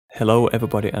Hello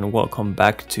everybody and welcome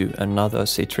back to another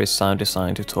Sytrus sound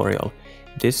design tutorial.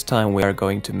 This time we are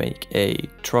going to make a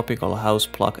tropical house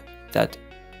pluck that,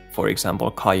 for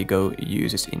example, Kygo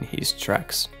uses in his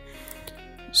tracks.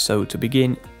 So to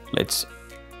begin, let's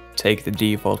take the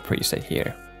default preset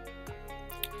here.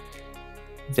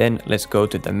 Then let's go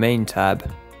to the main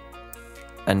tab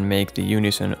and make the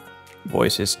unison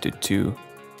voices to 2.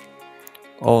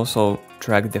 Also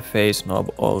drag the phase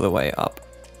knob all the way up.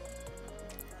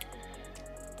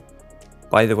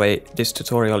 By the way, this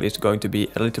tutorial is going to be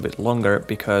a little bit longer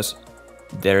because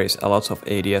there is a lot of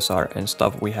ADSR and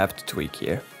stuff we have to tweak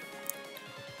here.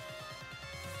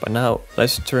 But now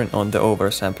let's turn on the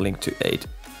oversampling to 8.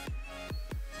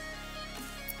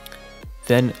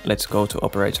 Then let's go to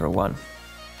operator 1.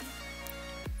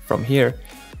 From here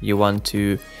you want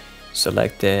to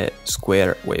select the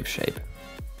square wave shape.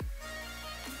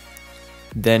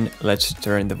 Then let's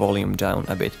turn the volume down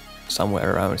a bit,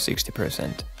 somewhere around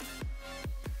 60%.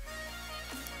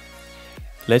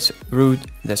 Let's route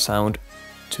the sound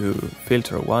to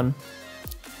filter 1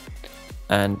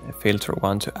 and filter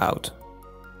 1 to out.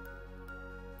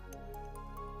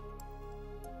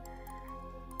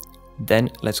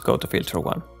 Then let's go to filter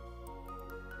 1.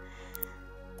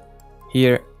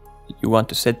 Here you want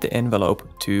to set the envelope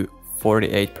to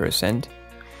 48%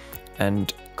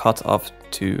 and cut off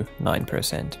to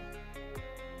 9%.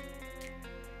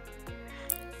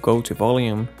 Go to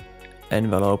volume,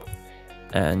 envelope,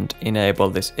 and enable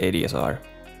this ADSR.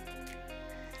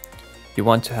 You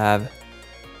want to have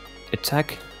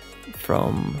attack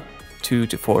from 2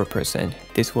 to 4%.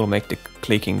 This will make the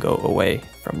clicking go away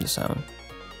from the sound.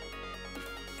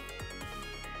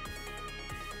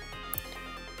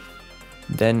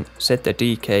 Then set the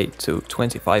decay to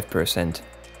 25%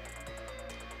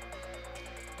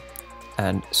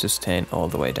 and sustain all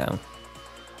the way down.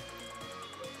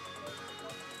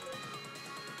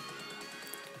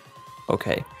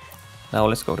 Okay, now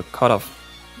let's go to cutoff,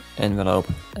 envelope,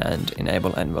 and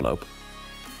enable envelope.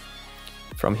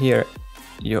 From here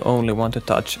you only want to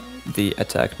touch the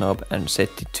attack knob and set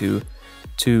it to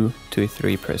 2 to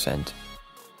 3%.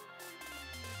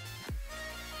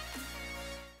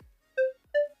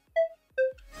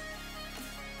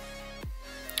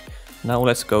 Now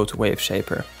let's go to wave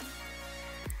shaper.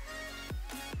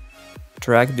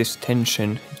 Drag this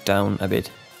tension down a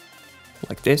bit,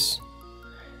 like this,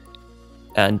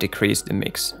 and decrease the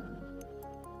mix.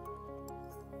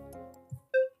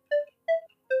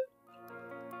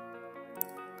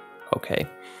 Okay,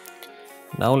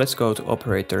 now let's go to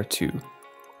operator 2.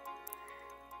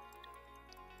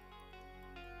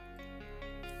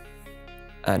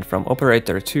 And from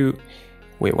operator 2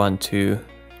 we want to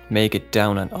make it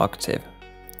down an octave.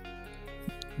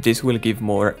 This will give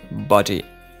more body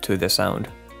to the sound.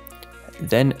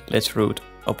 Then let's route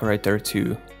operator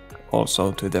 2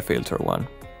 also to the filter 1.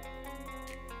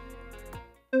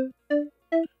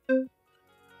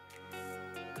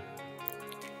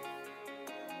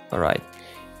 Alright,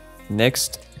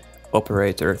 next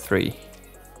operator 3.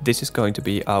 This is going to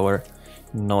be our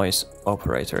noise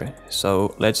operator,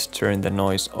 so let's turn the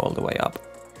noise all the way up.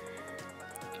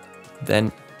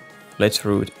 Then let's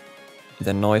route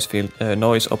the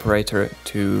noise operator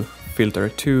to filter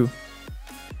 2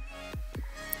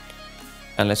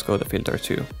 and let's go to filter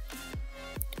 2.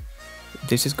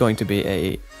 This is going to be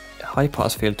a high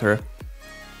pass filter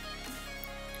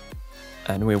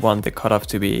and we want the cutoff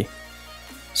to be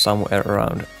somewhere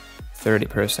around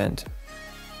 30%.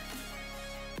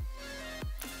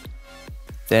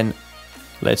 Then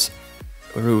let's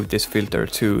route this filter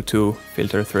 2 to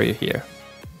filter 3 here.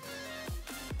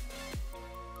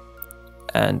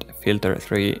 And filter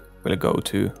 3 will go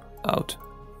to out.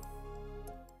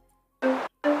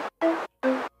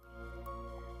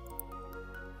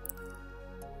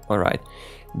 Alright,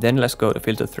 then let's go to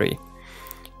filter 3.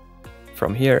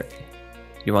 From here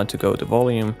you want to go to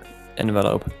volume,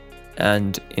 envelope,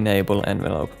 and enable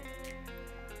envelope.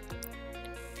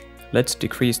 Let's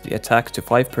decrease the attack to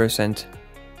 5%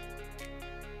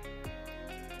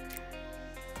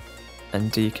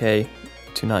 and decay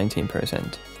to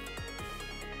 19%.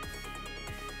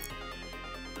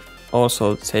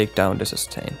 Also take down the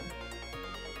sustain.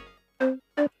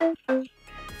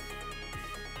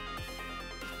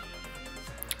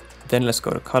 Then let's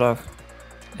go to cutoff,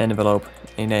 envelope,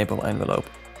 enable envelope,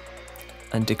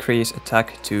 and decrease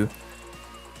attack to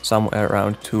somewhere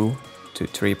around 2 to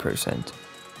 3%.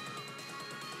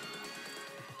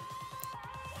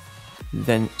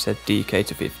 Then set decay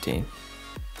to 15.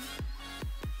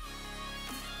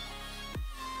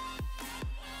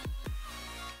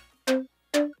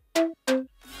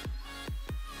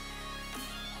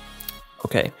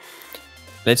 Okay,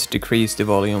 let's decrease the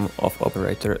volume of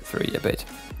operator 3 a bit.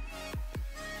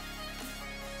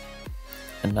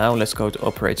 And now let's go to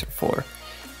operator 4.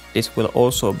 This will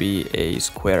also be a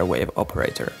square wave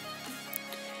operator.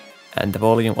 And the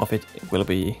volume of it will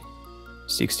be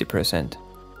 60%.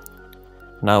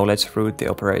 Now let's route the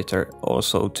operator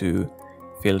also to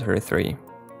filter 3.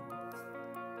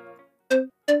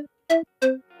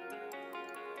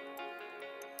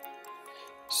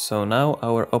 So now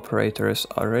our operators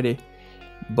are ready,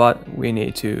 but we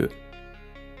need to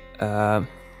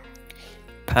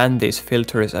pan these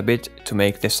filters a bit to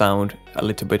make the sound a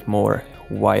little bit more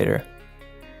wider.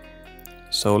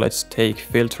 So let's take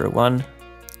filter 1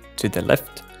 to the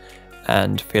left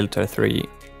and filter 3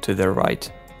 to the right.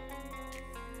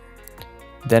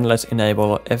 Then let's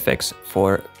enable effects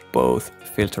for both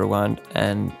filter 1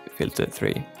 and filter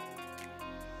 3.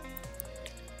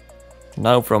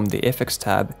 Now from the effects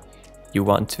tab, you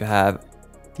want to have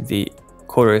the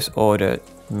chorus order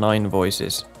 9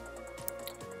 voices.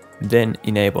 Then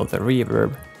enable the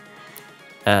reverb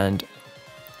and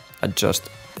adjust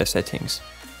the settings.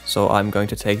 So I'm going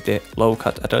to take the low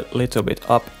cut a little bit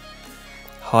up,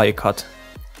 high cut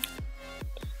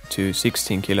to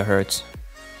 16 kHz,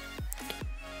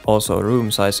 also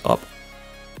room size up,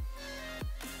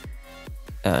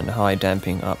 and high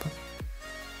damping up.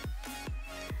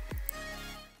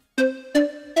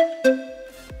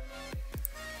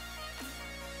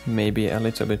 Maybe a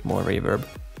little bit more reverb.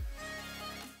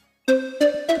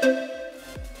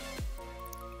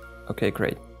 Okay,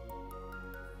 great.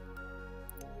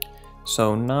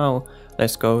 So now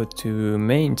let's go to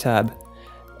main tab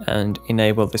and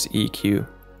enable this EQ.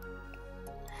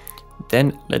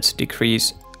 Then let's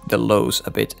decrease the lows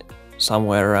a bit,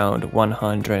 somewhere around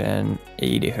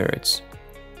 180 Hz.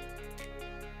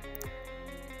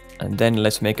 And then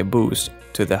let's make a boost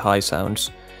to the high sounds,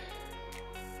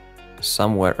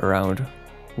 somewhere around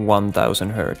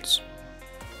 1000 Hz.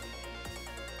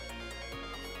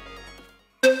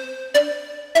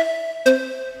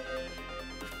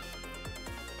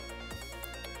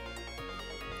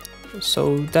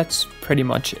 So that's pretty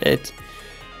much it.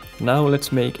 Now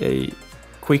let's make a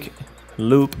quick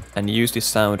loop and use this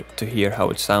sound to hear how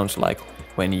it sounds like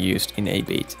when used in a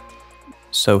beat.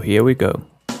 So here we go.